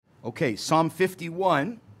Okay, Psalm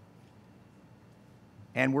 51,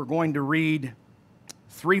 and we're going to read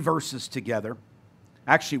 3 verses together.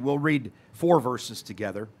 Actually, we'll read 4 verses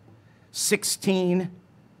together, 16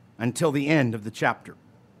 until the end of the chapter.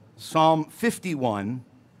 Psalm 51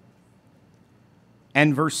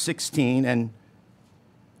 and verse 16, and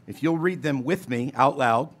if you'll read them with me out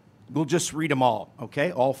loud, we'll just read them all,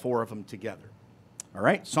 okay? All 4 of them together. All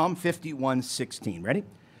right, Psalm 51, 16. Ready?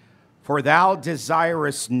 For thou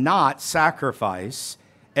desirest not sacrifice,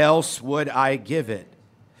 else would I give it.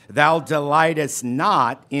 Thou delightest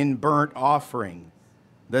not in burnt offering.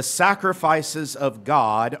 The sacrifices of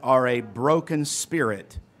God are a broken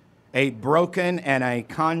spirit, a broken and a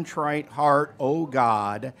contrite heart, O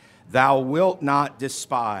God, thou wilt not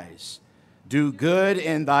despise. Do good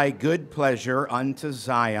in thy good pleasure unto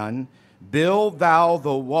Zion. Build thou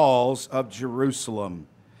the walls of Jerusalem.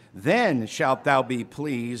 Then shalt thou be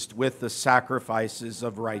pleased with the sacrifices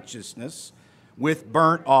of righteousness, with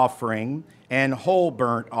burnt offering and whole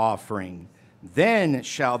burnt offering. Then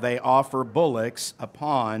shall they offer bullocks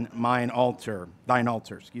upon thine altar.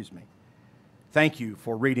 Thank you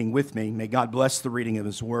for reading with me. May God bless the reading of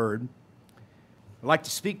His Word. I'd like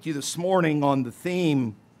to speak to you this morning on the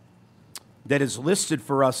theme that is listed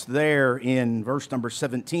for us there in verse number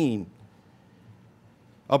 17.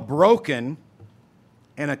 A broken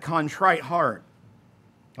and a contrite heart.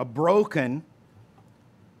 A broken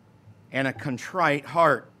and a contrite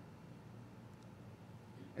heart.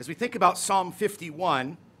 As we think about Psalm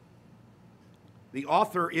 51, the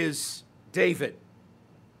author is David.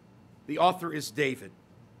 The author is David.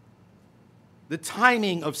 The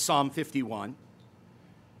timing of Psalm 51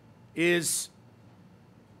 is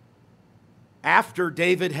after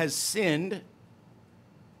David has sinned.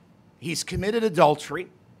 He's committed adultery.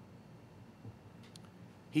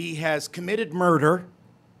 He has committed murder.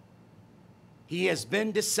 He has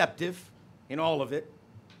been deceptive in all of it.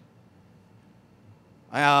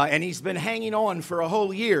 And he's been hanging on for a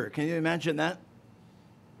whole year. Can you imagine that?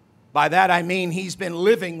 By that I mean he's been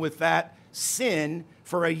living with that sin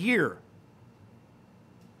for a year.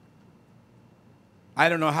 I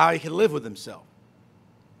don't know how he can live with himself.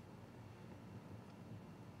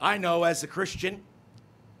 I know as a Christian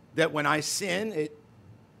that when I sin,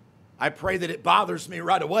 I pray that it bothers me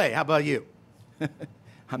right away. How about you?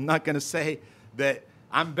 I'm not going to say that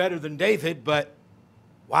I'm better than David, but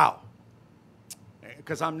wow,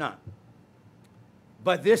 because I'm not.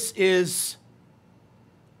 But this is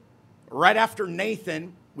right after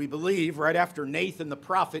Nathan, we believe, right after Nathan the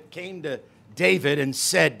prophet came to David and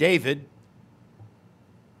said, David,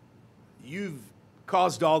 you've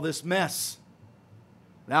caused all this mess.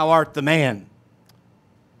 Thou art the man.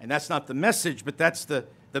 And that's not the message, but that's the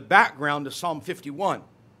background to Psalm 51.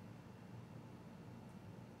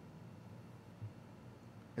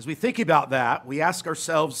 As we think about that, we ask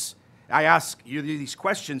ourselves, I ask you these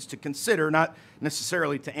questions to consider, not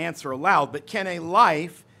necessarily to answer aloud, but can a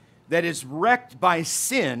life that is wrecked by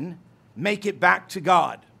sin make it back to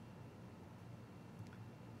God?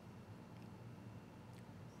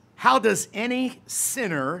 How does any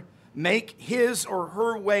sinner make his or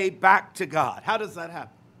her way back to God? How does that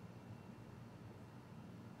happen?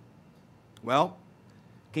 Well,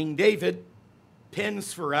 King David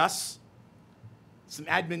pens for us some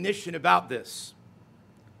admonition about this.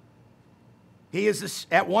 He is,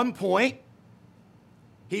 at one point,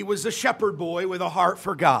 he was a shepherd boy with a heart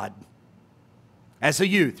for God. As a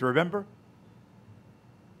youth, remember?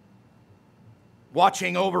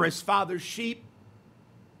 Watching over his father's sheep,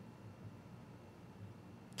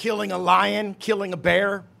 killing a lion, killing a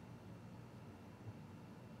bear,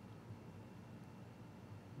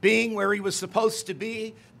 being where he was supposed to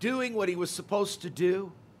be, doing what he was supposed to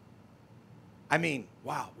do. I mean,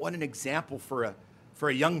 wow, what an example for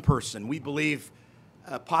a young person. We believe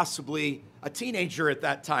possibly a teenager at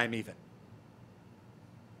that time even.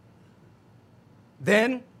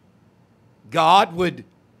 Then God would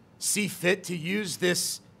see fit to use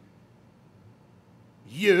this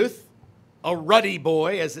youth, a ruddy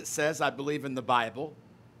boy, as it says, I believe, in the Bible.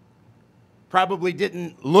 Probably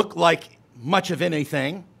didn't look like much of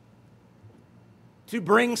anything, to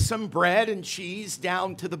bring some bread and cheese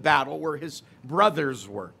down to the battle where his brothers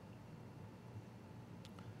were.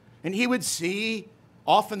 And he would see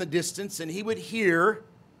off in the distance, and he would hear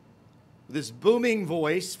this booming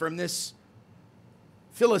voice from this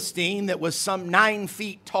Philistine that was some 9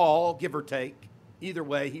 feet tall, give or take. Either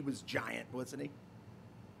way, he was giant, wasn't he?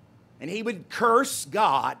 And he would curse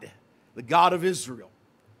God, the God of Israel.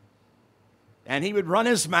 And he would run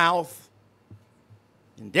his mouth.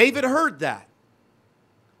 And David heard that.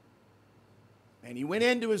 And he went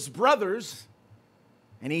into his brothers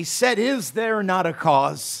And he said, is there not a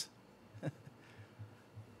cause?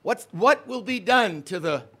 What will be done to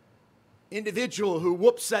the individual who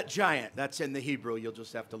whoops that giant? That's in the Hebrew. You'll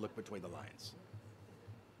just have to look between the lines.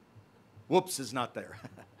 Whoops is not there.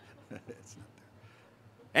 It's not there.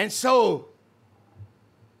 And so,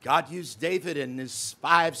 God used David and his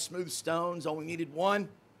 5 smooth stones, only needed 1.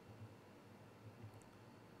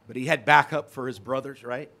 But he had backup for his brothers,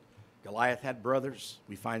 right? Goliath had brothers.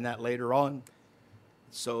 We find that later on.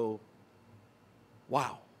 So,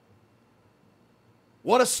 wow.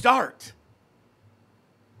 What a start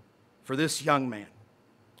for this young man.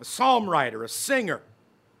 A psalm writer, a singer.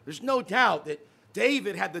 There's no doubt that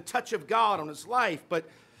David had the touch of God on his life, but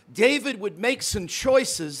David would make some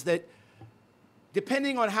choices that,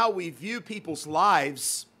 depending on how we view people's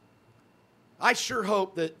lives, I sure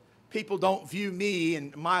hope that people don't view me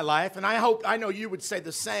and my life, and I know you would say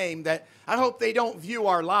the same, that I hope they don't view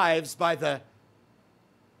our lives by the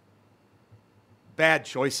bad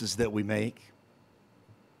choices that we make.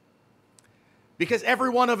 Because every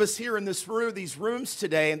one of us here in this room, these rooms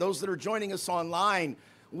today, and those that are joining us online,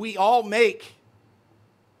 we all make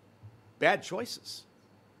bad choices.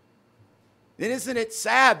 And isn't it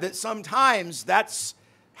sad that sometimes that's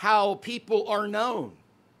how people are known?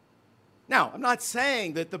 Now, I'm not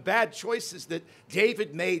saying that the bad choices that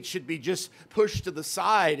David made should be just pushed to the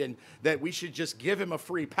side and that we should just give him a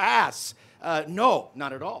free pass. No,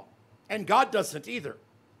 not at all. And God doesn't either.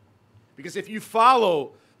 Because if you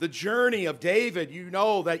follow the journey of David, you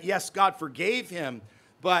know that, yes, God forgave him,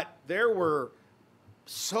 but there were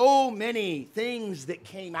so many things that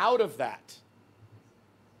came out of that.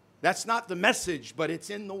 That's not the message, but it's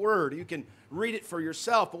in the Word. You can read it for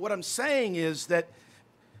yourself. But what I'm saying is that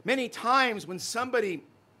many times when somebody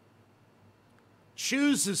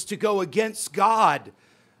chooses to go against God,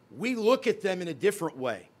 we look at them in a different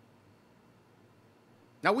way.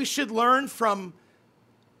 Now, we should learn from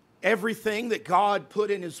everything that God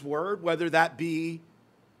put in His Word, whether that be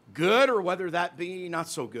good or whether that be not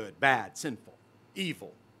so good, bad, sinful,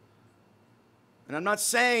 evil. And I'm not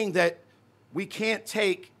saying that we can't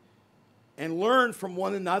take and learn from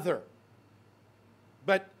one another.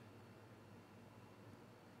 But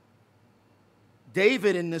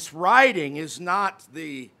David in this writing is not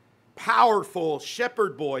the powerful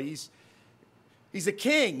shepherd boy. He's a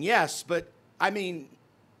king, yes, but I mean,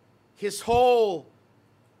 his whole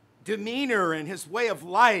demeanor and his way of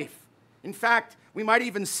life. In fact, we might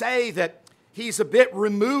even say that he's a bit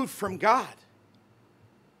removed from God.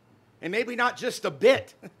 And maybe not just a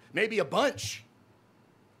bit, maybe a bunch.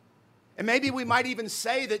 And maybe we might even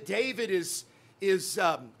say that David is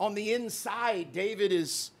on the inside, David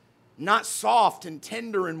is not soft and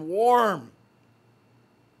tender and warm.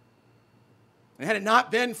 And had it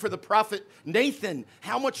not been for the prophet Nathan,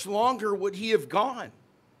 how much longer would he have gone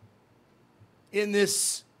in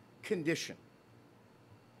this condition?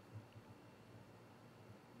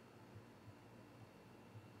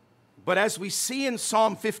 But as we see in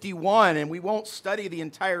Psalm 51, and we won't study the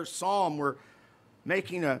entire psalm, we're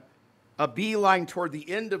making a beeline toward the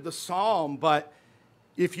end of the psalm, but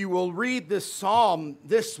if you will read this psalm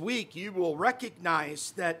this week, you will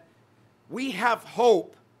recognize that we have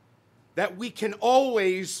hope that we can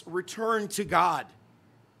always return to God.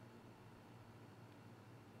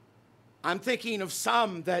 I'm thinking of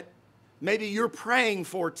some that maybe you're praying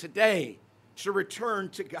for today to return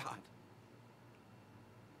to God.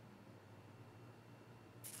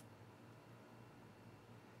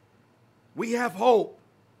 We have hope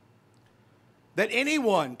that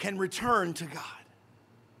anyone can return to God.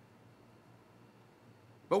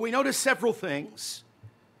 But we notice several things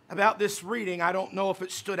about this reading. I don't know if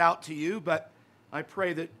it stood out to you, but I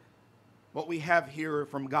pray that what we have here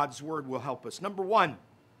from God's Word will help us. Number one,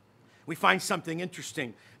 we find something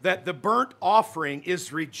interesting, that the burnt offering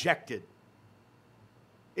is rejected.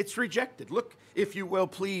 It's rejected. Look, if you will,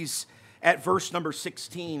 please, at verse number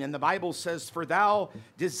 16. And the Bible says, "For thou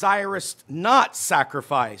desirest not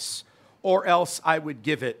sacrifice, or else I would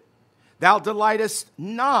give it. Thou delightest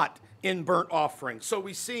not in burnt offering." So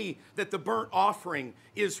we see that the burnt offering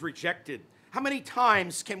is rejected. How many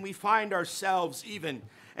times can we find ourselves even,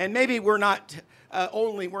 and maybe we're not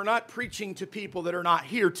preaching to people that are not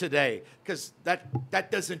here today, because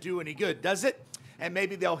that doesn't do any good, does it? And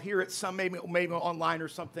maybe they'll hear it maybe online or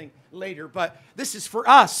something later. But this is for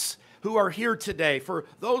us who are here today, for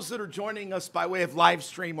those that are joining us by way of live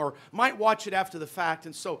stream or might watch it after the fact.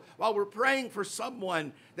 And so while we're praying for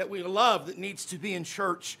someone that we love that needs to be in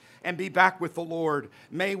church and be back with the Lord,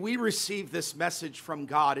 may we receive this message from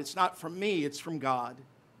God. It's not from me, it's from God.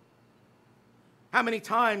 How many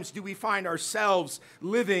times do we find ourselves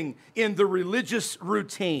living in the religious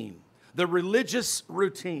routine? The religious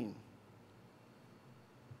routine.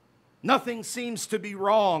 Nothing seems to be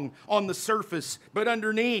wrong on the surface, but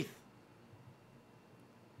underneath,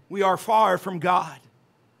 we are far from God.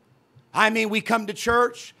 I mean, we come to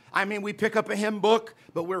church. I mean, we pick up a hymn book,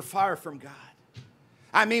 but we're far from God.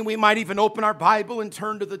 I mean, we might even open our Bible and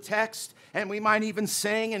turn to the text, and we might even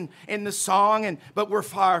sing in the song, but we're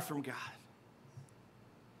far from God.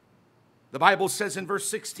 The Bible says in verse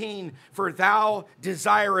 16, "For thou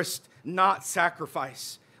desirest not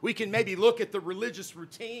sacrifice." We can maybe look at the religious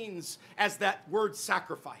routines as that word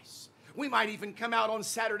sacrifice. We might even come out on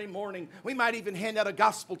Saturday morning. We might even hand out a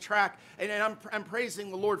gospel tract. And I'm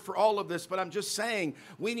praising the Lord for all of this, but I'm just saying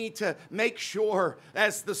we need to make sure,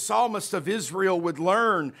 as the psalmist of Israel would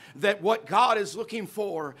learn, that what God is looking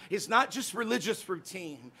for is not just religious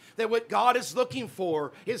routine. That what God is looking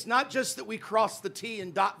for is not just that we cross the T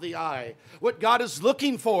and dot the I. What God is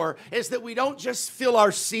looking for is that we don't just fill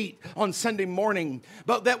our seat on Sunday morning,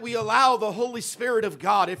 but that we allow the Holy Spirit of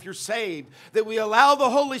God, if you're saved, that we allow the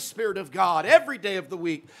Holy Spirit of God every day of the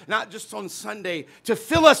week, not just on Sunday, to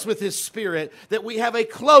fill us with His Spirit, that we have a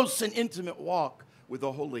close and intimate walk with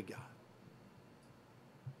the Holy God.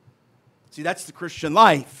 See, that's the Christian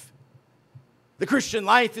life. The Christian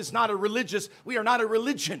life is not a religious, we are not a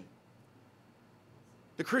religion.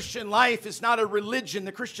 The Christian life is not a religion.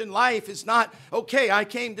 The Christian life is not, okay, I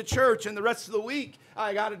came to church and the rest of the week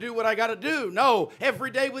I got to do what I got to do. No,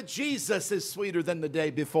 every day with Jesus is sweeter than the day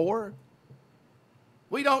before.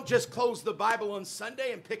 We don't just close the Bible on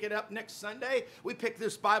Sunday and pick it up next Sunday. We pick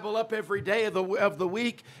this Bible up every day of the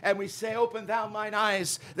week and we say, "Open thou mine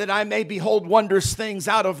eyes that I may behold wondrous things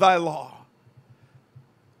out of thy law."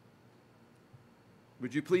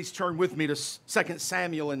 Would you please turn with me to 2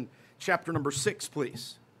 Samuel in chapter number 6,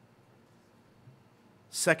 please?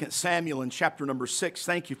 2 Samuel in chapter number 6.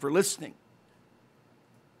 Thank you for listening.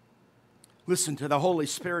 Listen to the Holy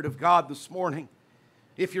Spirit of God this morning.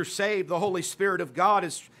 If you're saved, the Holy Spirit of God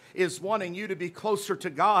is wanting you to be closer to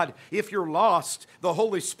God. If you're lost, the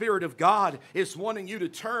Holy Spirit of God is wanting you to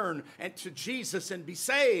turn and to Jesus and be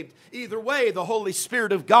saved. Either way, the Holy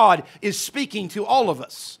Spirit of God is speaking to all of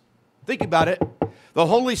us. Think about it. The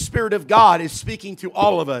Holy Spirit of God is speaking to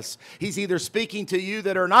all of us. He's either speaking to you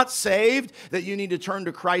that are not saved, that you need to turn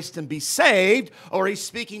to Christ and be saved, or He's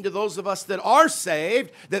speaking to those of us that are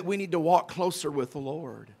saved, that we need to walk closer with the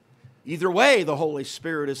Lord. Either way, the Holy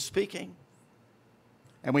Spirit is speaking.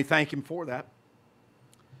 And we thank Him for that.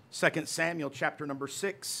 2 Samuel chapter number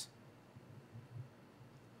 6.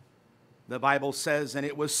 The Bible says, "And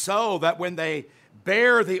it was so that when they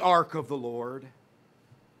bare the ark of the Lord,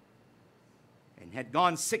 and had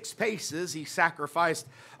gone 6 paces, he sacrificed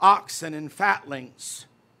oxen and fatlings."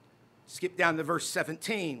 Skip down to verse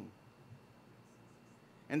 17.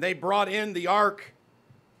 "And they brought in the ark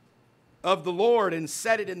of the Lord and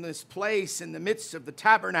set it in this place in the midst of the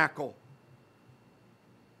tabernacle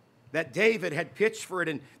that David had pitched for it.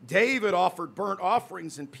 And David offered burnt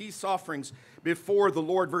offerings and peace offerings before the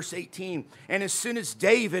Lord." Verse 18. "And as soon as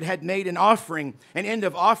David had made an end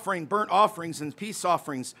of offering burnt offerings and peace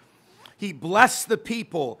offerings, he blessed the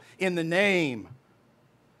people in the name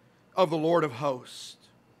of the Lord of hosts."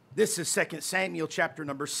 This is 2 Samuel chapter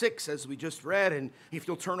number 6, as we just read. And if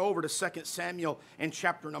you'll turn over to 2 Samuel and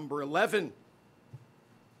chapter number 11.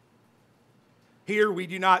 Here we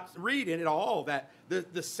do not read in it all that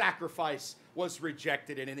the sacrifice was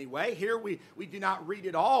rejected in any way. Here we do not read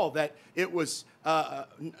at all that it was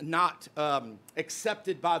not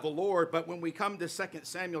accepted by the Lord. But when we come to 2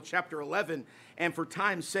 Samuel chapter 11, and for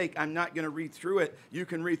time's sake, I'm not going to read through it. You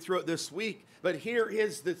can read through it this week. But here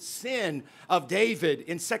is the sin of David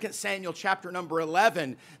in 2 Samuel chapter number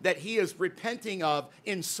 11 that he is repenting of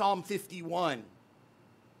in Psalm 51.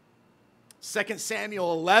 2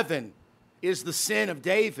 Samuel 11 is the sin of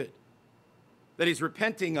David that he's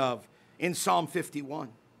repenting of in Psalm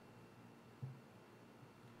 51.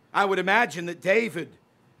 I would imagine that David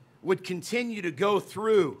would continue to go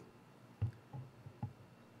through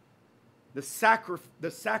the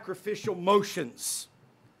sacrificial motions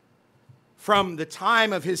from the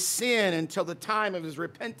time of his sin until the time of his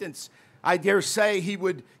repentance. I dare say he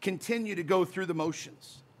would continue to go through the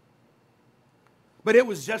motions. But it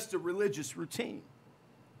was just a religious routine.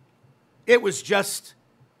 It was just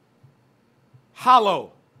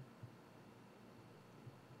hollow.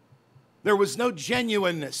 There was no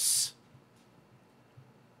genuineness.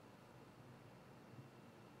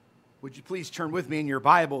 Would you please turn with me in your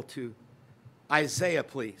Bible to Isaiah,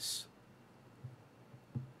 please?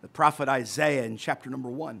 The prophet Isaiah in chapter number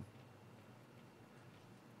 1.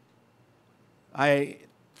 I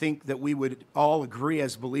think that we would all agree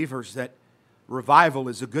as believers that revival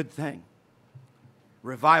is a good thing.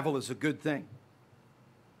 Revival is a good thing.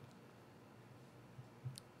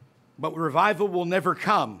 But revival will never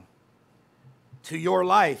come to your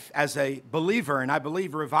life as a believer, and I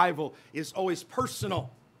believe revival is always personal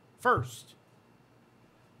first.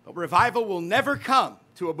 But revival will never come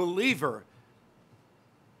to a believer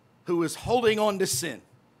who is holding on to sin.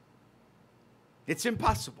 It's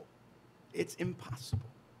impossible. It's impossible.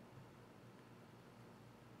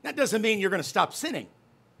 That doesn't mean you're going to stop sinning.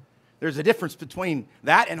 There's a difference between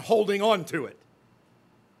that and holding on to it.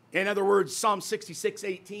 In other words, Psalm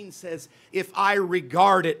 66:18 says, if I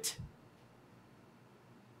regard it,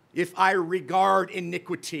 if I regard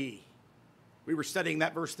iniquity. We were studying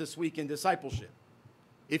that verse this week in discipleship.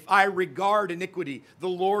 If I regard iniquity, the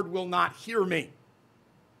Lord will not hear me.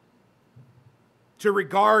 To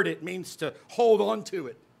regard it means to hold on to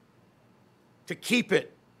it, to keep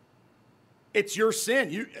it. It's your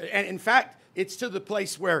sin. And in fact, it's to the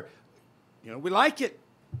place where, we like it.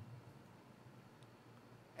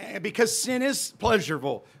 Because sin is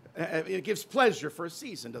pleasurable. It gives pleasure for a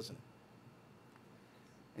season, doesn't it?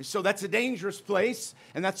 And so that's a dangerous place,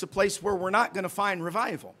 and that's a place where we're not going to find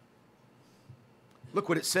revival. Look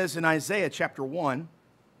what it says in Isaiah chapter 1,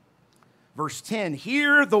 verse 10.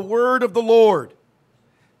 Hear the word of the Lord.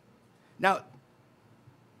 Now,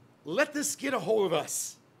 let this get a hold of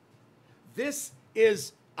us. This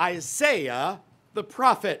is Isaiah the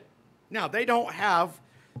prophet. Now, they don't have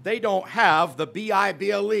the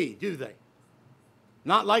Bible, do they?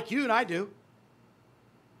 Not like you and I do.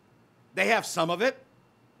 They have some of it.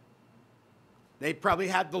 They probably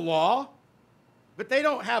had the law, but they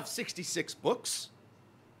don't have 66 books.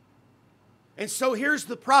 And so here's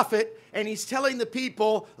the prophet, and he's telling the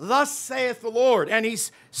people, thus saith the Lord. And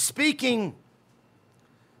he's speaking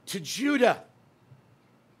to Judah.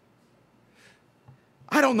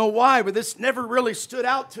 I don't know why, but this never really stood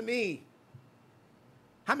out to me.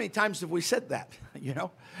 How many times have we said that?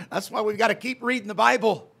 That's why we've got to keep reading the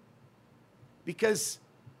Bible. Because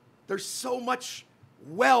there's so much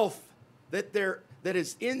wealth that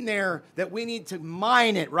is in there that we need to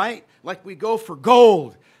mine it, right? Like we go for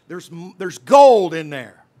gold. There's gold in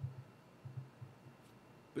there.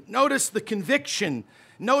 But notice the conviction.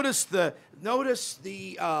 Notice the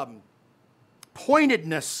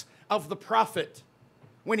pointedness of the prophet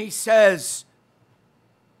when he says,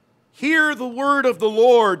 hear the word of the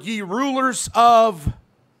Lord, ye rulers of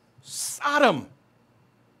Sodom.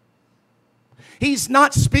 He's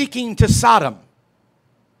not speaking to Sodom.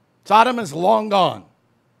 Sodom is long gone.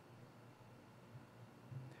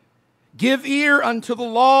 Give ear unto the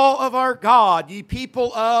law of our God, ye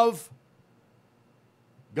people of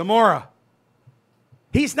Gomorrah.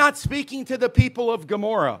 He's not speaking to the people of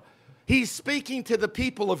Gomorrah. He's speaking to the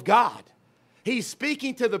people of God. He's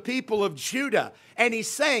speaking to the people of Judah. And he's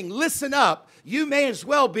saying, listen up, you may as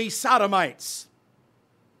well be Sodomites.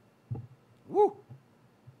 Woo.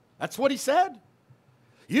 That's what he said.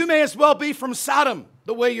 You may as well be from Sodom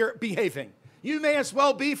the way you're behaving. You may as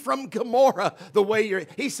well be from Gomorrah the way you're...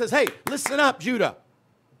 He says, hey, listen up, Judah.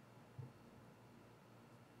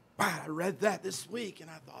 Wow, I read that this week and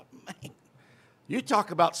I thought, man, you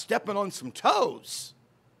talk about stepping on some toes.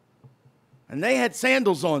 And they had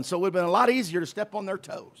sandals on, so it would have been a lot easier to step on their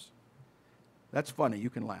toes. That's funny. You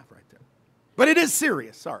can laugh right there. But it is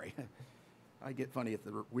serious. Sorry. I get funny at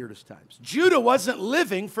the weirdest times. Judah wasn't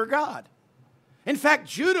living for God. In fact,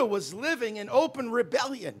 Judah was living in open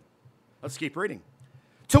rebellion. Let's keep reading.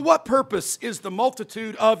 To what purpose is the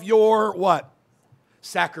multitude of your what?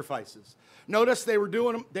 Sacrifices. Notice they were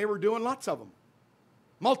doing lots of them.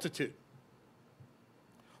 Multitude.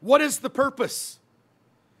 What is the purpose?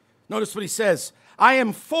 Notice what he says. I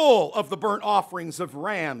am full of the burnt offerings of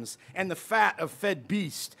rams and the fat of fed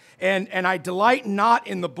beast, and I delight not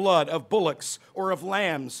in the blood of bullocks or of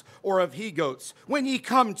lambs or of he-goats. When ye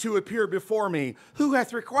come to appear before me, who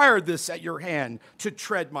hath required this at your hand to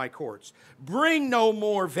tread my courts? Bring no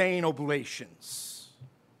more vain oblations.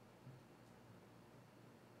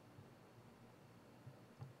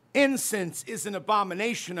 Incense is an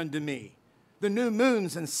abomination unto me. The new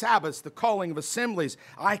moons and Sabbaths, the calling of assemblies,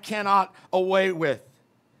 I cannot away with.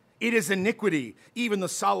 It is iniquity, even the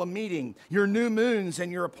solemn meeting. Your new moons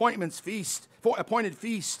and your appointed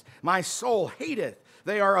feast, my soul hateth.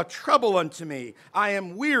 They are a trouble unto me. I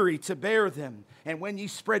am weary to bear them. And when ye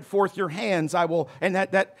spread forth your hands, I will. And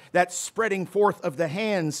that spreading forth of the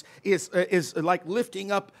hands is like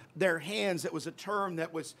lifting up their hands. It was a term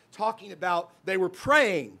that was talking about they were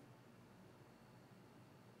praying.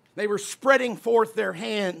 They were spreading forth their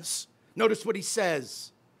hands. Notice what he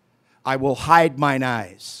says. I will hide mine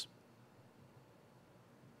eyes.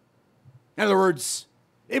 In other words,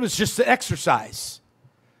 it was just an exercise.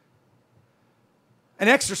 An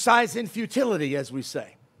exercise in futility, as we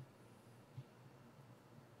say.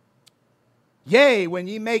 Yea, when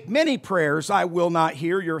ye make many prayers, I will not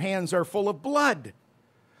hear. Your hands are full of blood.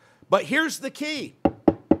 But here's the key.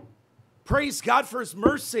 Praise God for His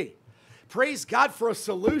mercy. Praise God for a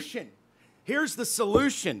solution. Here's the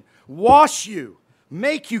solution. Wash you,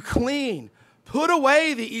 make you clean. Put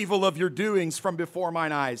away the evil of your doings from before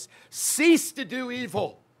mine eyes. Cease to do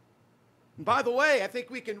evil. And by the way, I think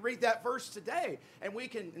we can read that verse today, and we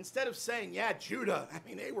can, instead of saying, yeah, Judah, I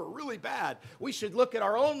mean, they were really bad, we should look at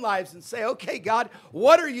our own lives and say, okay, God,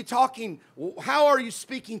 what are you talking? How are you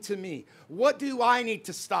speaking to me? What do I need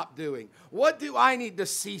to stop doing? What do I need to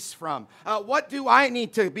cease from? What do I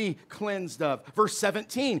need to be cleansed of? Verse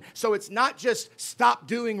 17. So it's not just stop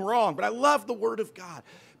doing wrong, but I love the Word of God.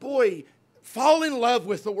 Boy, fall in love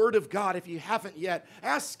with the Word of God if you haven't yet.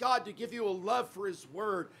 Ask God to give you a love for His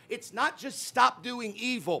Word. It's not just stop doing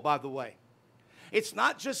evil, by the way. It's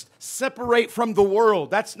not just separate from the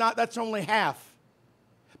world. That's only half.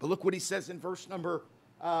 But look what He says in verse number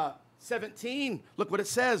 17. Look what it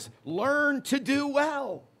says. Learn to do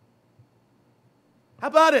well. How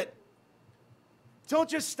about it? Don't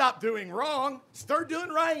just stop doing wrong. Start doing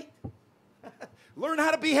right. Learn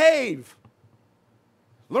how to behave.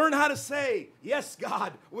 Learn how to say, yes,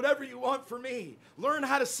 God, whatever you want for me. Learn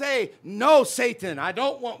how to say, no, Satan, I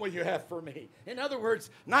don't want what you have for me. In other words,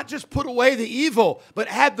 not just put away the evil, but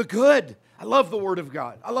add the good. I love the Word of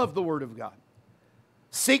God. I love the Word of God.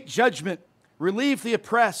 Seek judgment, relieve the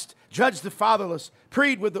oppressed, judge the fatherless,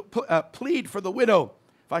 plead for the widow.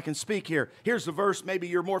 If I can speak here, here's the verse maybe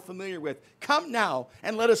you're more familiar with. Come now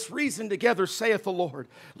and let us reason together, saith the Lord.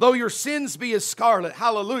 Though your sins be as scarlet,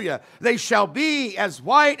 hallelujah, they shall be as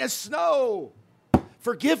white as snow.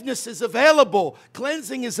 Forgiveness is available.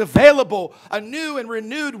 Cleansing is available. A new and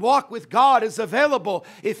renewed walk with God is available.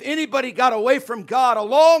 If anybody got away from God, a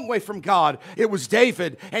long way from God, it was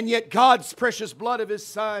David. And yet God's precious blood of His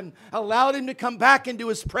Son allowed him to come back into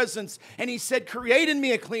His presence. And He said, create in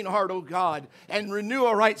me a clean heart, O God, and renew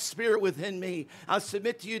a right spirit within me. I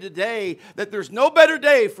submit to you today that there's no better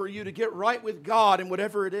day for you to get right with God and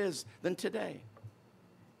whatever it is than today.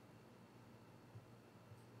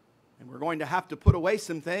 And we're going to have to put away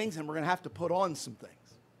some things, and we're going to have to put on some things.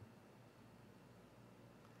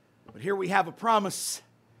 But here we have a promise.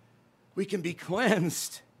 We can be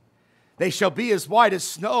cleansed. They shall be as white as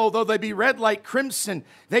snow, though they be red like crimson,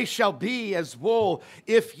 they shall be as wool.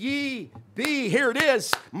 If ye be, here it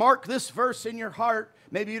is, mark this verse in your heart.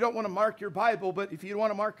 Maybe you don't want to mark your Bible, but if you want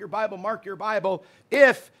to mark your Bible, mark your Bible.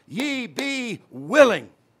 If ye be willing.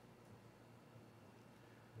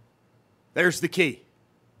 There's the key.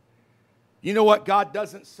 You know what God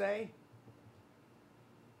doesn't say?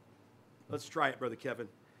 Let's try it, Brother Kevin.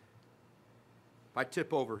 If I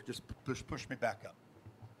tip over, just push me back up.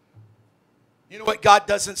 You know what God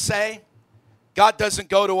doesn't say? God doesn't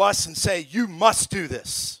go to us and say, you must do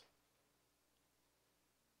this.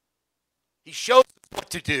 He shows us what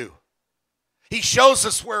to do. He shows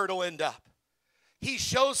us where it'll end up. He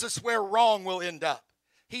shows us where wrong will end up.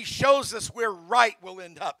 He shows us where right will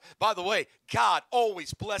end up. By the way, God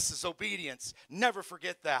always blesses obedience. Never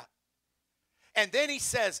forget that. And then He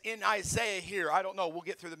says in Isaiah here, I don't know, we'll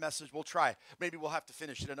get through the message, we'll try. Maybe we'll have to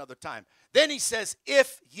finish it another time. Then He says,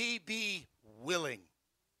 if ye be willing.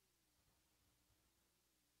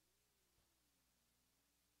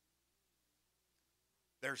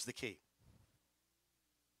 There's the key.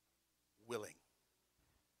 Willing.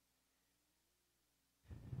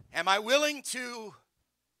 Am I willing to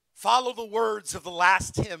follow the words of the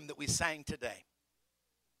last hymn that we sang today?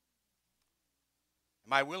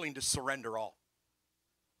 Am I willing to surrender all?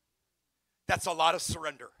 That's a lot of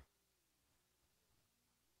surrender.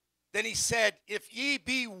 Then He said, if ye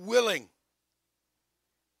be willing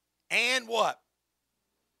and what?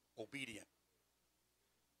 Obedient.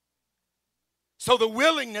 So the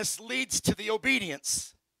willingness leads to the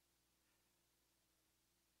obedience.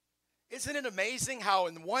 Isn't it amazing how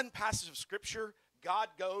in one passage of Scripture, God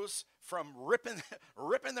goes from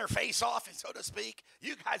ripping their face off, so to speak.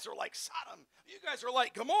 You guys are like Sodom. You guys are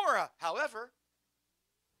like Gomorrah. However,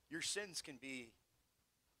 your sins can be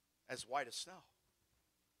as white as snow.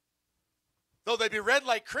 Though they be red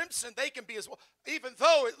like crimson, they can be as well. Even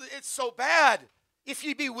though it's so bad, if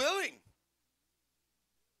ye be willing,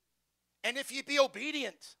 and if ye be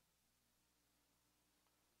obedient.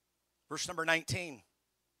 Verse number 19.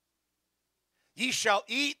 Ye shall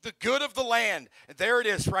eat the good of the land. And there it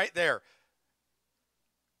is right there.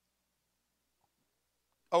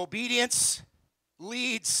 Obedience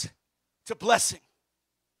leads to blessing.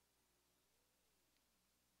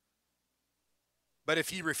 But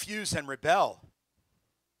if you refuse and rebel,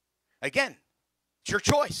 again, it's your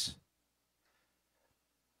choice.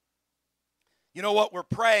 You know what? We're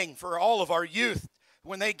praying for all of our youth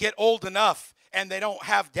when they get old enough and they don't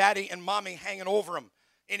have daddy and mommy hanging over them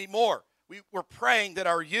anymore. We're praying that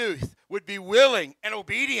our youth would be willing and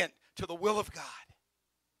obedient to the will of God.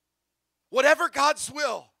 Whatever God's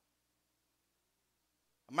will.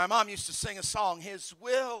 My mom used to sing a song, His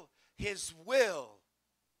will,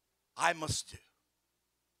 I must do.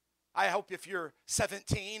 I hope if you're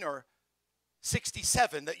 17 or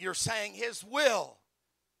 67 that you're saying, His will,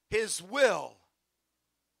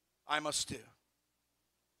 I must do.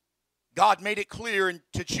 God made it clear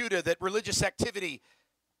to Judah that religious activity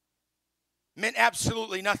meant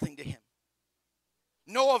absolutely nothing to him.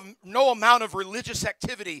 No amount of religious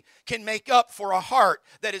activity can make up for a heart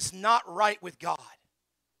that is not right with God.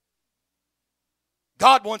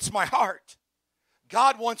 God wants my heart.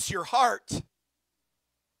 God wants your heart.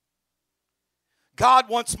 God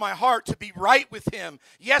wants my heart to be right with Him.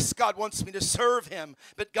 Yes, God wants me to serve Him,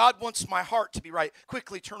 but God wants my heart to be right.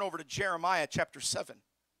 Quickly turn over to Jeremiah chapter 7.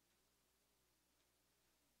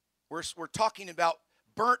 We're talking about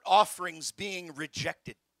burnt offerings being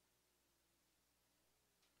rejected.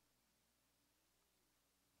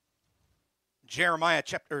 Jeremiah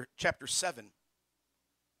chapter 7.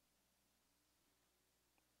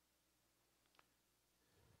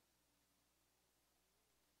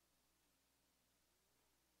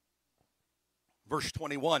 Verse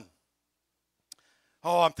 21.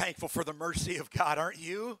 Oh, I'm thankful for the mercy of God, aren't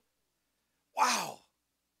you? Wow,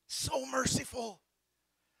 so merciful.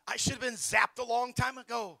 I should have been zapped a long time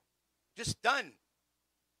ago. Just done.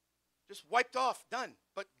 Just wiped off, done.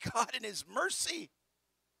 But God in His mercy.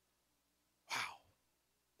 Wow,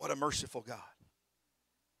 what a merciful God.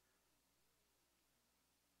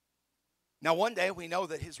 Now one day we know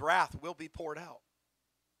that His wrath will be poured out.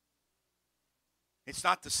 It's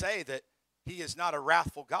not to say that He is not a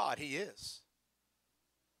wrathful God. He is.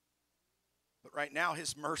 But right now,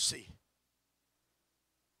 His mercy.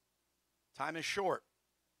 Time is short.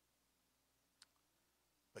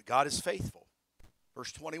 But God is faithful.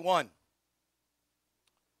 Verse 21.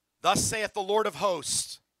 Thus saith the Lord of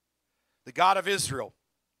hosts, the God of Israel,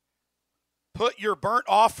 put your burnt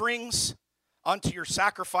offerings unto your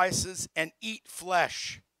sacrifices and eat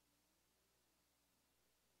flesh.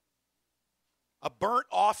 A burnt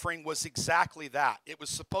offering was exactly that. It was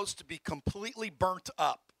supposed to be completely burnt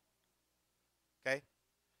up. Okay?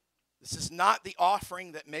 This is not the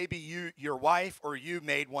offering that maybe your wife or you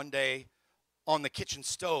made one day on the kitchen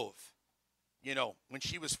stove. You know, when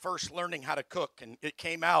she was first learning how to cook and it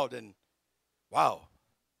came out and, wow,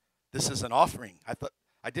 this is an offering.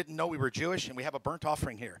 I didn't know we were Jewish and we have a burnt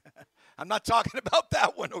offering here. I'm not talking about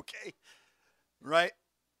that one, okay? Right?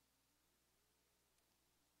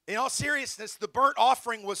 In all seriousness, the burnt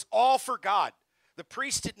offering was all for God. The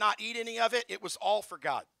priest did not eat any of it. It was all for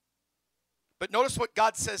God. But notice what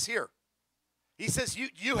God says here. He says,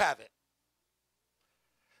 you have it.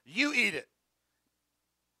 You eat it.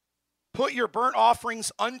 Put your burnt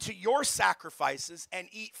offerings unto your sacrifices and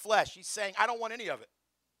eat flesh. He's saying, I don't want any of it.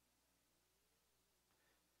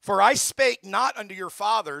 For I spake not unto your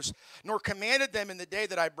fathers, nor commanded them in the day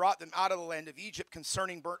that I brought them out of the land of Egypt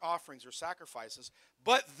concerning burnt offerings or sacrifices,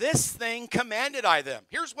 but this thing commanded I them.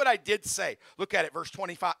 Here's what I did say. Look at it, verse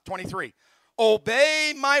 23.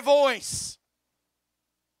 Obey my voice,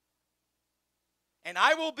 and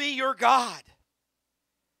I will be your God,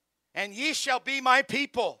 and ye shall be my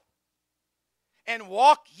people, and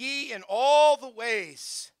walk ye in all the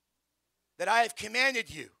ways that I have commanded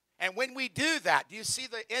you. And when we do that, do you see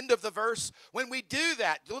the end of the verse? When we do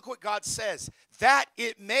that, look what God says, that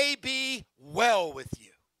it may be well with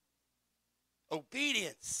you.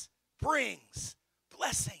 Obedience brings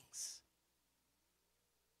blessings.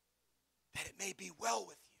 That it may be well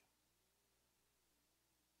with you.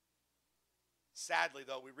 Sadly,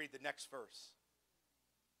 though, we read the next verse,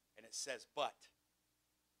 and it says, but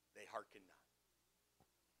they hearken not.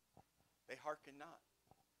 They hearken not.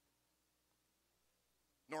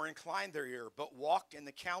 Nor inclined their ear, but walked in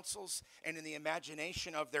the counsels and in the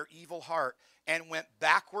imagination of their evil heart, and went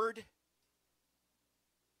backward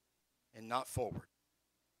and not forward.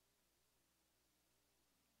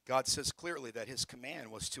 God says clearly that His command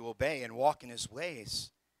was to obey and walk in His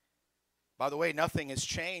ways. By the way, nothing has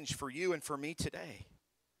changed for you and for me today.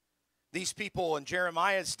 These people in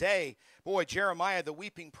Jeremiah's day, boy, Jeremiah, the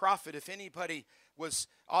weeping prophet, if anybody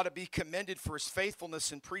ought to be commended for his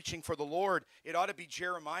faithfulness in preaching for the Lord, it ought to be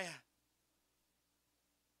Jeremiah.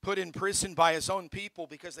 put in prison by his own people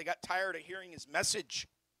because they got tired of hearing his message,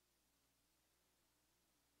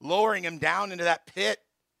 lowering him down into that pit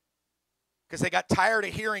because they got tired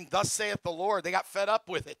of hearing, thus saith the Lord. They got fed up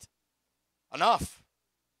with it. Enough.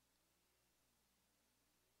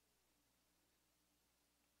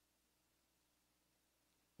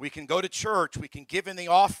 We can go to church. We can give in the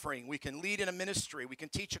offering. We can lead in a ministry. We can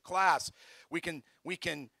teach a class. We can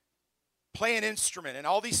play an instrument. And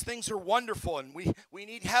all these things are wonderful. And we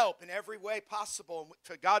need help in every way possible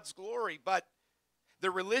to God's glory. But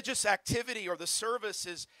the religious activity or the service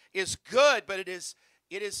is good, but it is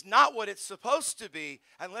not what it's supposed to be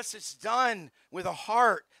unless it's done with a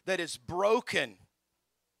heart that is broken.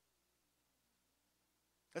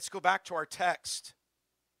 Let's go back to our text.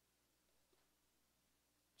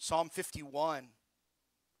 Psalm 51.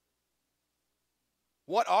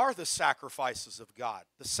 What are the sacrifices of God?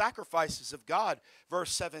 The sacrifices of God,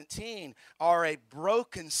 verse 17, are a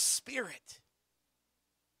broken spirit,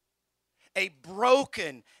 a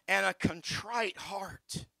broken and a contrite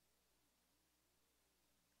heart.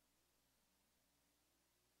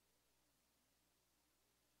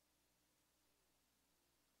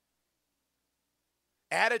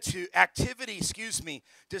 Activity,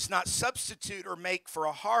 does not substitute or make for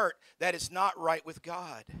a heart that is not right with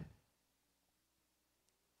God.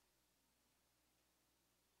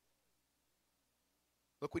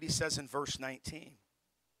 Look what he says in verse 19.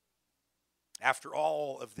 After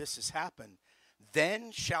all of this has happened,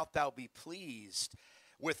 then shalt thou be pleased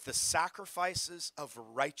with the sacrifices of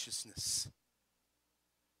righteousness.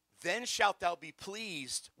 Then shalt thou be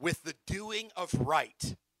pleased with the doing of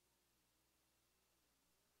right.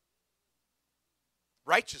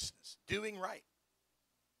 Righteousness, doing right.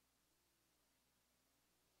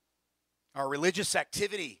 Our religious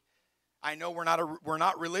activity, I know we're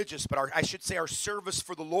not religious, but I should say our service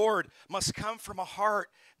for the Lord must come from a heart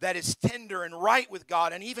that is tender and right with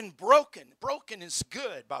God, and even broken. Broken is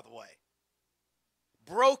good, by the way.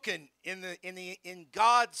 Broken in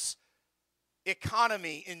God's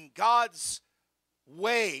economy, in God's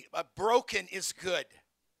way, broken is good.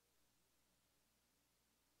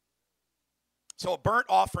 So a burnt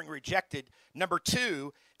offering rejected. Number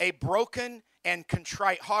 2, a broken and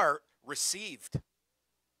contrite heart received.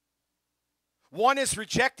 One is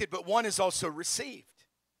rejected, but one is also received.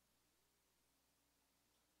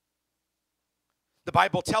 The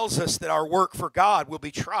Bible tells us that our work for God will be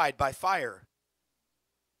tried by fire.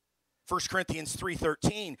 1 Corinthians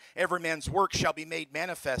 3:13, every man's work shall be made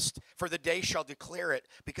manifest, for the day shall declare it,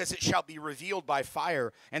 because it shall be revealed by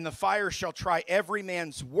fire, and the fire shall try every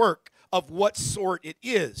man's work of what sort it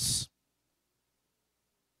is.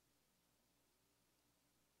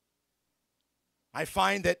 I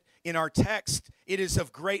find that in our text, it is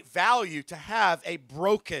of great value to have a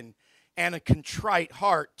broken and a contrite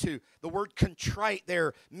heart. The word contrite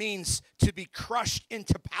there means to be crushed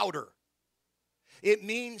into powder. It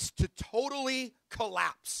means to totally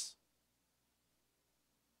collapse.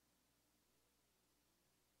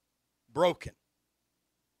 Broken.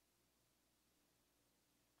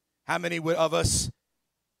 How many of us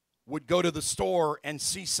would go to the store and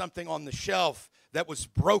see something on the shelf that was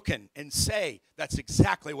broken and say, that's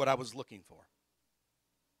exactly what I was looking for?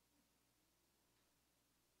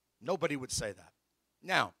 Nobody would say that.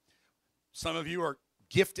 Now, some of you are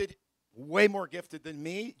gifted, way more gifted than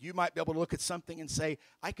me. You might be able to look at something and say,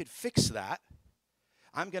 I could fix that.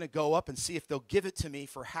 I'm going to go up and see if they'll give it to me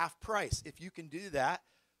for half price. If you can do that,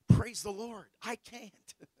 praise the Lord. I can't.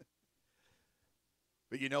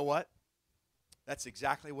 But you know what? That's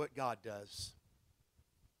exactly what God does.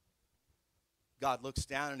 God looks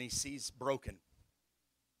down and he sees broken.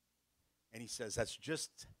 And he says, that's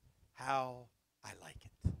just how I like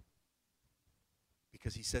it.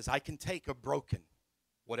 Because he says, I can take a broken,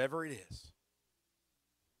 whatever it is.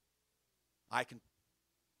 I can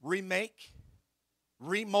remake,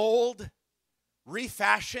 remold,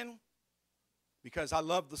 refashion. Because I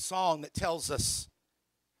love the song that tells us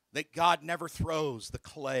that God never throws the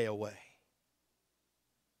clay away.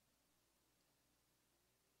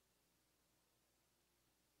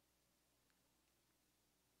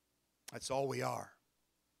 That's all we are.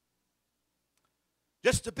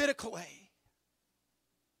 Just a bit of clay.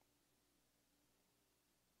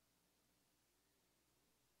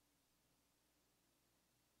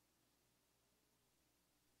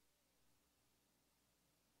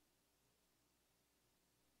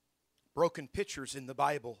 Broken pitchers in the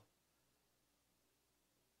Bible.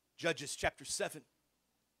 Judges chapter 7.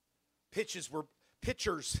 Pitchers were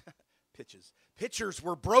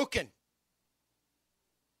broken.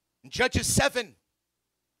 In Judges 7,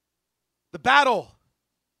 the battle,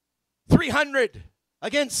 300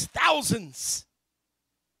 against thousands.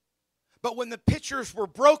 But when the pitchers were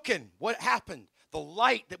broken, what happened? The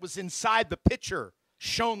light that was inside the pitcher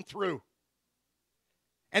shone through.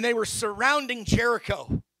 And they were surrounding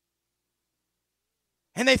Jericho.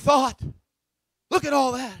 And they thought, look at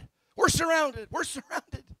all that. We're surrounded. We're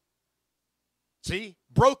surrounded. See,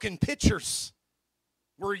 broken pitchers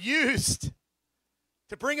were used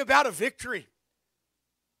to bring about a victory.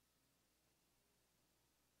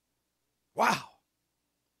 Wow.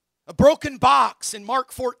 A broken box in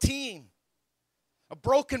Mark 14. A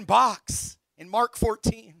broken box in Mark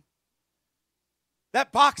 14.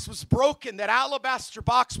 That box was broken. That alabaster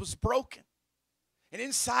box was broken. And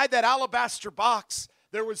inside that alabaster box,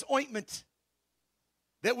 there was ointment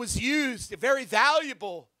that was used, a very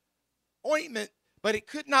valuable ointment, but it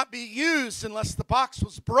could not be used unless the box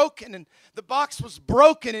was broken. And the box was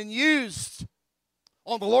broken and used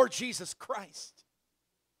on the Lord Jesus Christ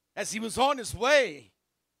as he was on his way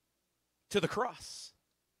to the cross.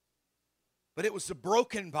 But it was a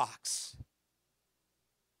broken box.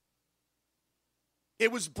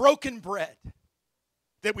 It was broken bread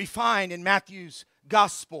that we find in Matthew's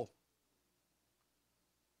gospel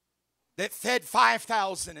that fed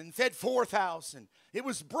 5,000 and fed 4,000. It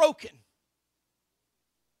was broken.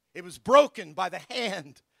 It was broken by the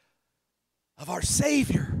hand of our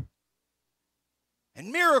Savior.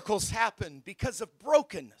 And miracles happen because of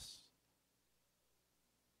brokenness.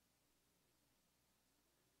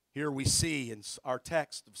 Here we see in our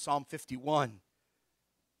text of Psalm 51,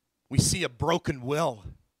 we see a broken will.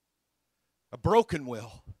 A broken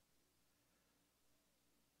will.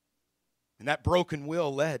 And that broken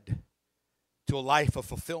will led to a life of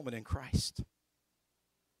fulfillment in Christ.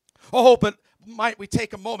 Oh, but might we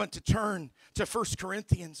take a moment to turn to 1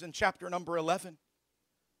 Corinthians in chapter number 11.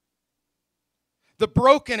 The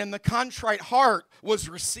broken and the contrite heart was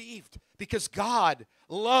received because God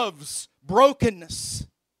loves brokenness.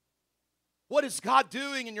 What is God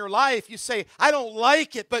doing in your life? You say, I don't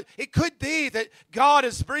like it, but it could be that God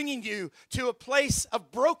is bringing you to a place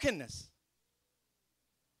of brokenness.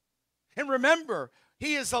 And remember,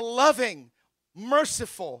 he is a loving,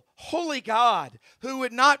 merciful, holy God who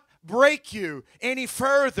would not break you any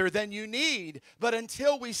further than you need, but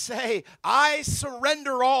until we say, I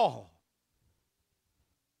surrender all.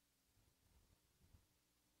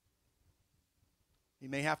 He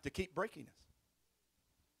may have to keep breaking us.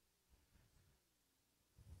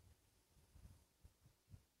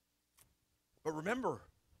 But remember,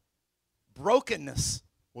 brokenness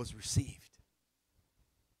was received.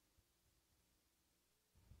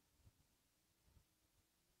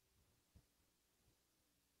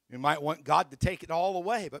 You might want God to take it all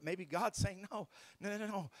away, but maybe God's saying, no.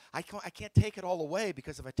 I can't take it all away,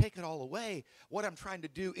 because if I take it all away, what I'm trying to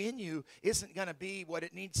do in you isn't going to be what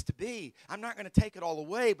it needs to be. I'm not going to take it all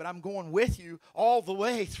away, but I'm going with you all the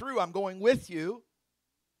way through. I'm going with you.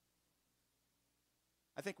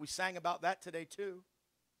 I think we sang about that today too,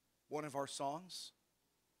 one of our songs.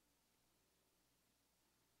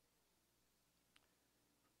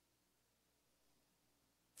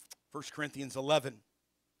 First Corinthians 11.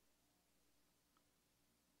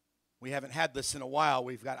 We haven't had this in a while.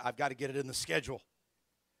 I've got to get it in the schedule.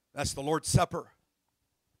 That's the Lord's Supper.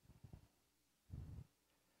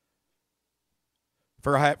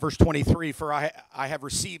 Verse 23, for I have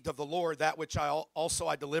received of the Lord that which I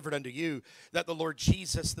delivered unto you, that the Lord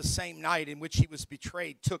Jesus, the same night in which he was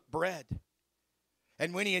betrayed, took bread.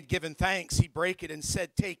 And when he had given thanks, he brake it and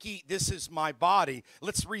said, take, eat, this is my body.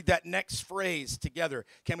 Let's read that next phrase together.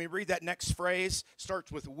 Can we read that next phrase?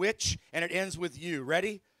 Starts with which, and it ends with you.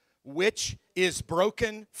 Ready? Which is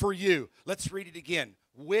broken for you. Let's read it again.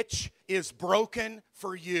 Which is broken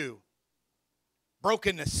for you.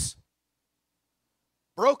 Brokenness.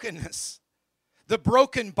 Brokenness. The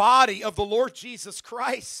broken body of the Lord Jesus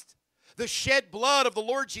Christ. The shed blood of the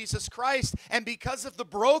Lord Jesus Christ. And because of the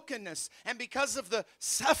brokenness, and because of the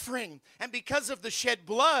suffering, and because of the shed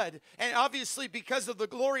blood, and obviously because of the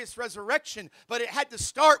glorious resurrection, but it had to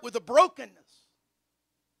start with the brokenness.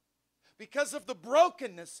 Because of the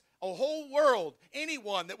brokenness, a whole world,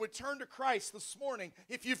 anyone that would turn to Christ this morning,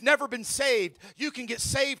 if you've never been saved, you can get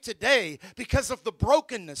saved today because of the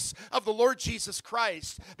brokenness of the Lord Jesus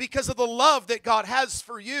Christ, because of the love that God has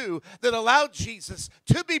for you that allowed Jesus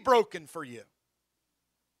to be broken for you.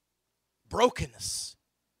 Brokenness.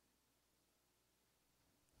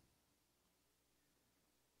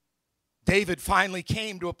 David finally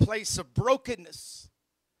came to a place of brokenness.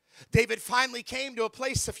 David finally came to a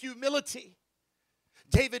place of humility.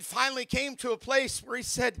 David finally came to a place where he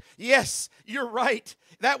said, yes, you're right.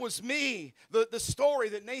 That was me. The story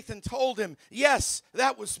that Nathan told him, yes,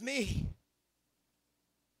 that was me.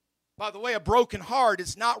 By the way, a broken heart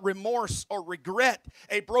is not remorse or regret.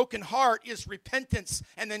 A broken heart is repentance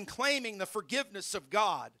and then claiming the forgiveness of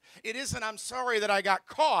God. It isn't, I'm sorry that I got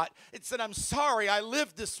caught. It's that I'm sorry I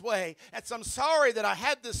lived this way. It's I'm sorry that I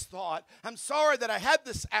had this thought. I'm sorry that I had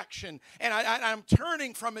this action. And I'm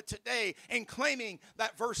turning from it today and claiming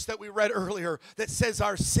that verse that we read earlier that says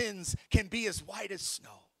our sins can be as white as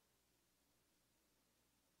snow.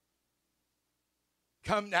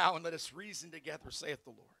 Come now and let us reason together, saith the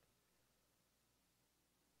Lord.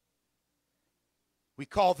 We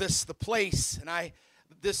call this the place, and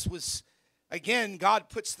this was, again, God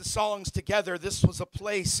puts the songs together. This was a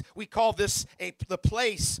place. We call this the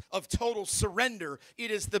place of total surrender. It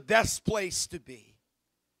is the best place to be.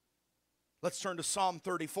 Let's turn to Psalm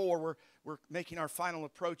 34. We're making our final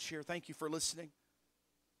approach here. Thank you for listening.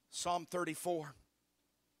 Psalm 34.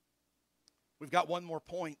 We've got one more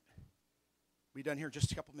point. We'll be done here in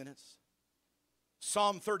just a couple minutes.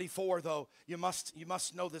 Psalm 34, though, you must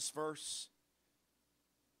know this verse.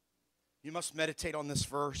 You must meditate on this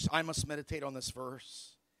verse. I must meditate on this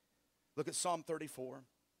verse. Look at Psalm 34.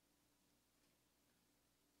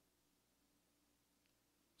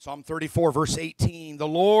 Psalm 34, verse 18. The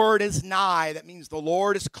Lord is nigh. That means the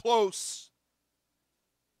Lord is close.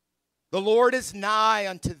 The Lord is nigh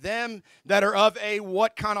unto them that are of a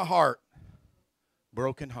what kind of heart?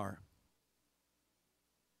 Broken heart.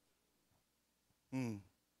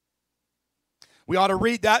 We ought to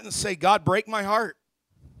read that and say, God, break my heart.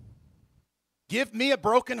 Give me a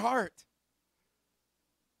broken heart.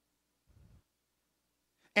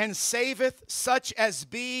 And saveth such as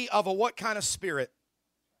be of a what kind of spirit?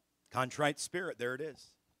 Contrite spirit. There it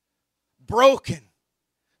is. Broken.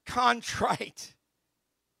 Contrite.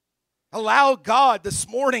 Allow God this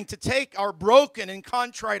morning to take our broken and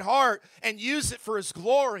contrite heart and use it for His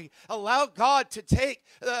glory. Allow God to take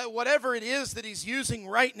whatever it is that He's using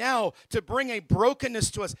right now to bring a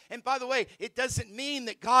brokenness to us. And by the way, it doesn't mean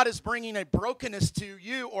that God is bringing a brokenness to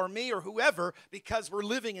you or me or whoever because we're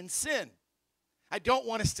living in sin. I don't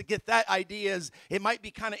want us to get that idea as it might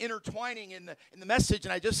be kind of intertwining in the message,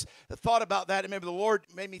 and I just thought about that, and maybe the Lord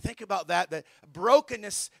made me think about that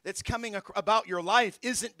brokenness that's coming about your life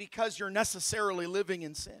isn't because you're necessarily living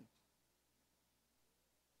in sin.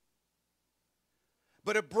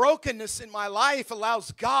 But a brokenness in my life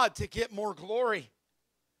allows God to get more glory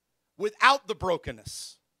without the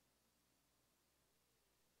brokenness.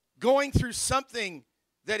 Going through something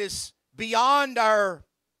that is beyond our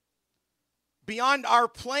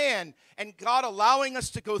plan, and God allowing us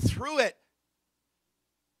to go through it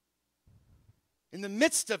in the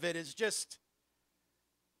midst of it is just,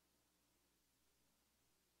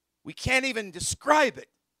 we can't even describe it.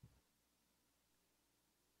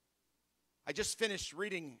 I just finished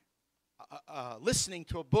listening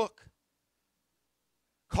to a book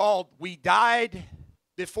called We Died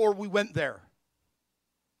Before We Went There.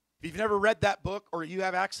 If you've never read that book or you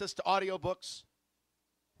have access to audiobooks,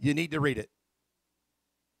 you need to read it.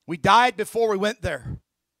 We died before we went there.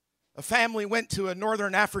 A family went to a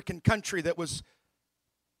northern African country that was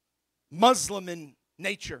Muslim in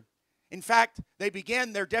nature. In fact, they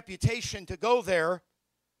began their deputation to go there,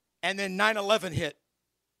 and then 9/11 hit.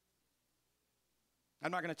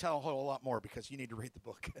 I'm not going to tell a whole lot more because you need to read the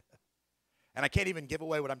book. And I can't even give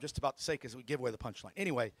away what I'm just about to say because it would give away the punchline.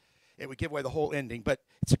 Anyway, it would give away the whole ending. But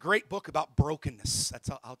it's a great book about brokenness.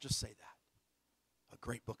 I'll just say that. A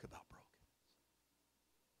great book about brokenness.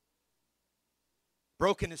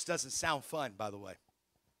 Brokenness doesn't sound fun, by the way.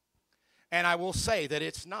 And I will say that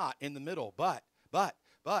it's not in the middle, but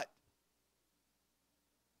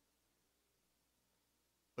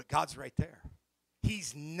God's right there.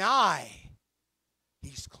 He's nigh.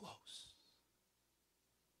 He's close.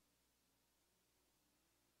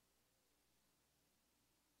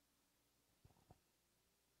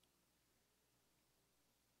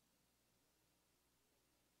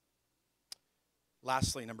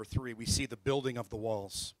 Lastly, number 3, we see the building of the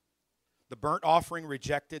walls. The burnt offering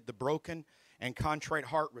rejected, the broken and contrite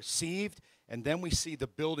heart received, and then we see the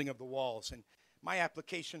building of the walls. And my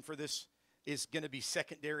application for this is going to be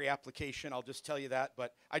secondary application. I'll just tell you that,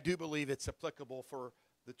 but I do believe it's applicable for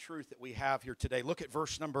the truth that we have here today. Look at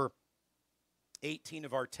verse number 18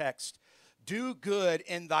 of our text. Do good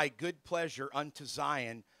in thy good pleasure unto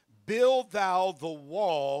Zion. Build thou the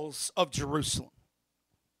walls of Jerusalem.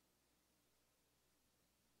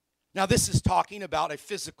 Now, this is talking about a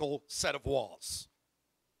physical set of walls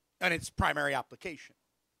and its primary application.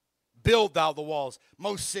 Build thou the walls.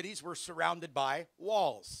 Most cities were surrounded by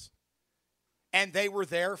walls, and they were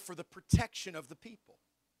there for the protection of the people,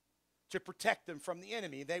 to protect them from the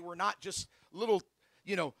enemy. They were not just little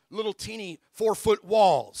teeny 4-foot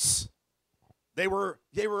walls. They were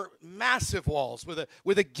massive walls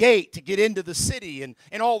with a gate to get into the city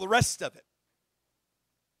and all the rest of it.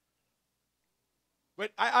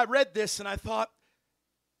 But I read this and I thought,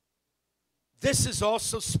 this is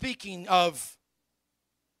also speaking of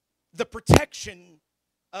the protection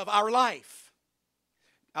of our life.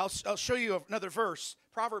 I'll show you another verse.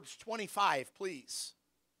 Proverbs 25, please.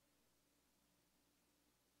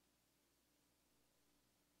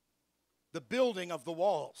 The building of the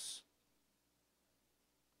walls.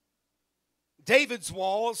 David's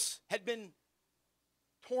walls had been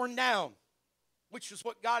torn down, which is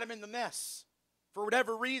what got him in the mess. For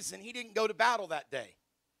whatever reason, he didn't go to battle that day.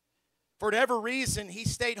 For whatever reason, he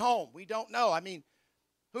stayed home. We don't know. I mean,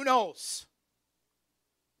 who knows?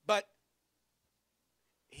 But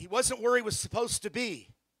he wasn't where he was supposed to be.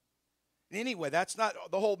 Anyway, that's not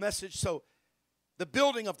the whole message. So, the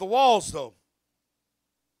building of the walls, though.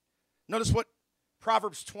 Notice what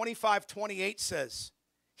Proverbs 25:28 says.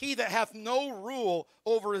 He that hath no rule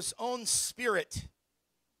over his own spirit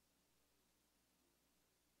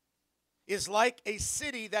is like a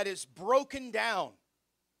city that is broken down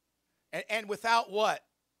and without what?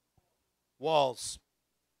 Walls.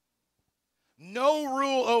 No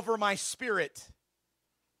rule over my spirit.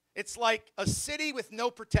 It's like a city with no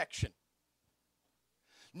protection.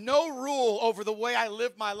 No rule over the way I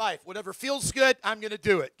live my life. Whatever feels good, I'm going to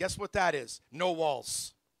do it. Guess what that is? No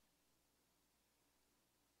walls.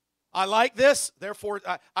 I like this, therefore,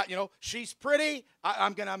 she's pretty,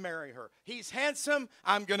 I'm going to marry her. He's handsome,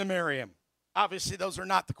 I'm going to marry him. Obviously, those are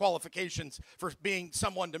not the qualifications for being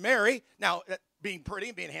someone to marry. Now, being pretty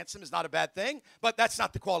and being handsome is not a bad thing, but that's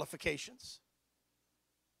not the qualifications.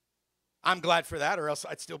 I'm glad for that, or else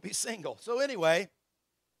I'd still be single. So anyway,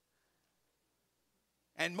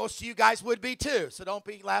 and most of you guys would be too, so don't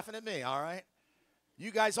be laughing at me, all right?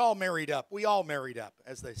 You guys all married up. We all married up,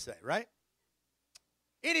 as they say, right?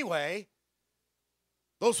 Anyway,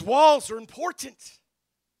 those walls are important.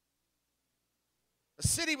 A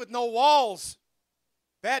city with no walls,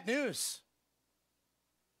 bad news.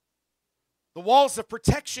 The walls of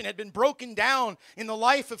protection had been broken down in the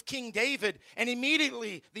life of King David, and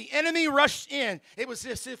immediately the enemy rushed in. It was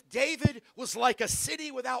as if David was like a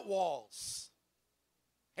city without walls.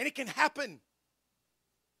 And it can happen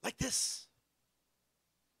like this.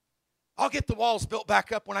 I'll get the walls built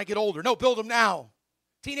back up when I get older. No, build them now.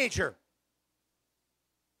 Teenager,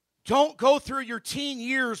 don't go through your teen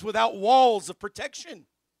years without walls of protection.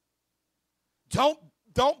 Don't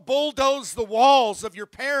bulldoze the walls of your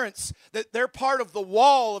parents, that they're part of the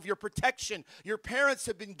wall of your protection. Your parents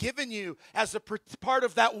have been given you as a part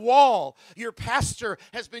of that wall. Your pastor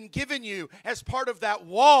has been given you as part of that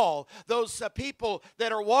wall. Those people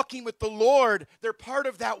that are walking with the Lord, they're part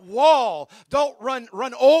of that wall. Don't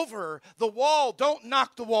run over the wall. Don't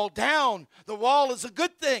knock the wall down. The wall is a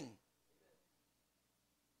good thing.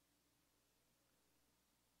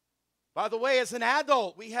 By the way, as an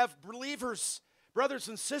adult, we have believers, brothers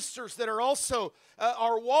and sisters, that are also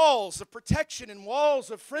our walls of protection and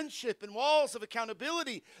walls of friendship and walls of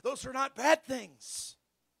accountability. Those are not bad things.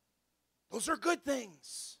 Those are good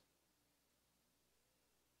things.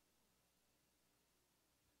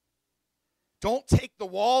 Don't take the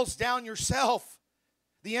walls down yourself.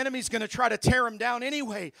 The enemy's going to try to tear them down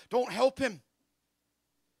anyway. Don't help him.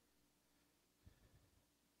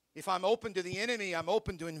 If I'm open to the enemy, I'm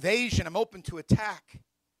open to invasion, I'm open to attack.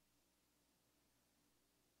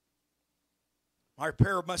 Our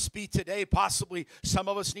prayer must be today, possibly some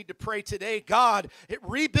of us need to pray today, God,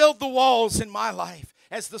 rebuild the walls in my life.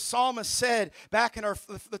 As the psalmist said back in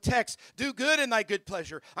the text, do good in thy good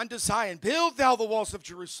pleasure unto Zion. Build thou the walls of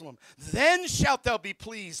Jerusalem. Then shalt thou be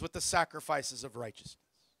pleased with the sacrifices of righteousness.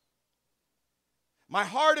 My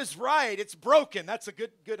heart is right. It's broken. That's a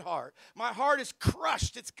good heart. My heart is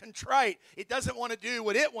crushed. It's contrite. It doesn't want to do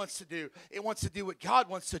what it wants to do. It wants to do what God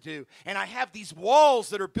wants to do. And I have these walls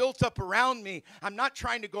that are built up around me. I'm not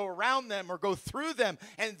trying to go around them or go through them.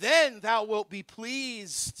 And then thou wilt be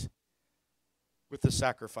pleased with the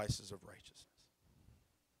sacrifices of righteousness.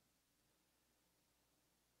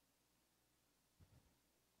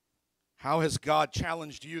 How has God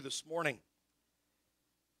challenged you this morning?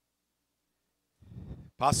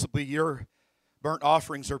 Possibly your burnt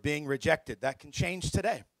offerings are being rejected. That can change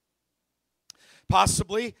today.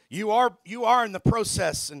 Possibly you are in the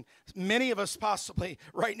process, and many of us possibly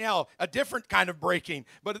right now, a different kind of breaking,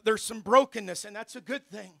 but there's some brokenness, and that's a good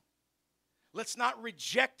thing. Let's not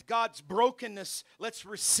reject God's brokenness. Let's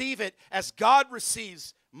receive it as God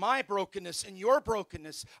receives my brokenness and your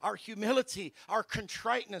brokenness, our humility, our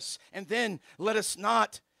contriteness, and then let us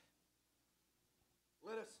not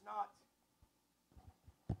tear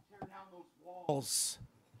down those walls. walls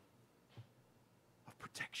of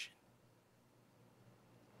protection.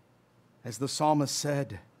 As the psalmist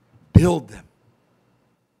said, build them.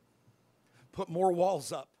 Put more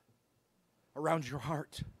walls up around your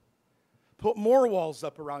heart. Put more walls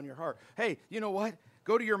up around your heart. Hey, you know what?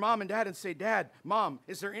 Go to your mom and dad and say, Dad, Mom,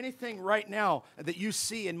 is there anything right now that you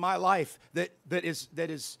see in my life that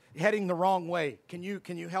is heading the wrong way? Can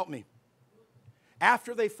you help me?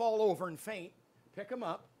 After they fall over and faint, pick them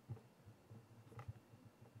up.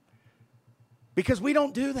 Because we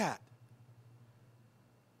don't do that.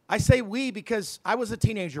 I say we because I was a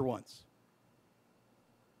teenager once.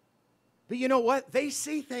 But you know what? They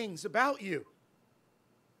see things about you.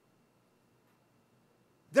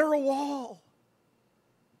 They're a wall.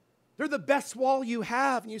 They're the best wall you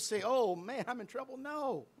have. And you say, oh, man, I'm in trouble.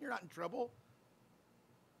 No, you're not in trouble.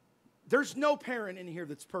 There's no parent in here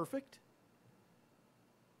that's perfect.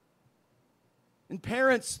 And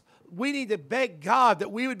parents, we need to beg God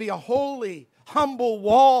that we would be a holy, humble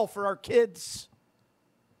wall for our kids.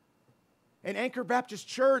 In Anchor Baptist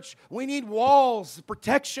Church, we need walls,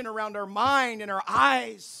 protection around our mind and our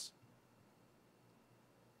eyes.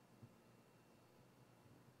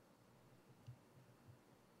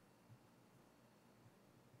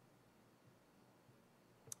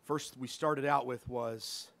 First we started out with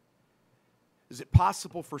was, is it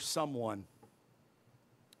possible for someone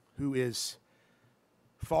who is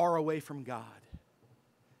far away from God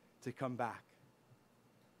to come back?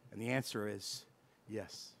 And the answer is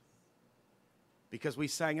yes. Because we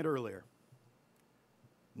sang it earlier.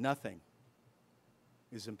 Nothing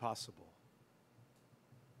is impossible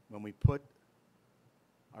when we put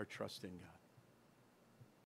our trust in God.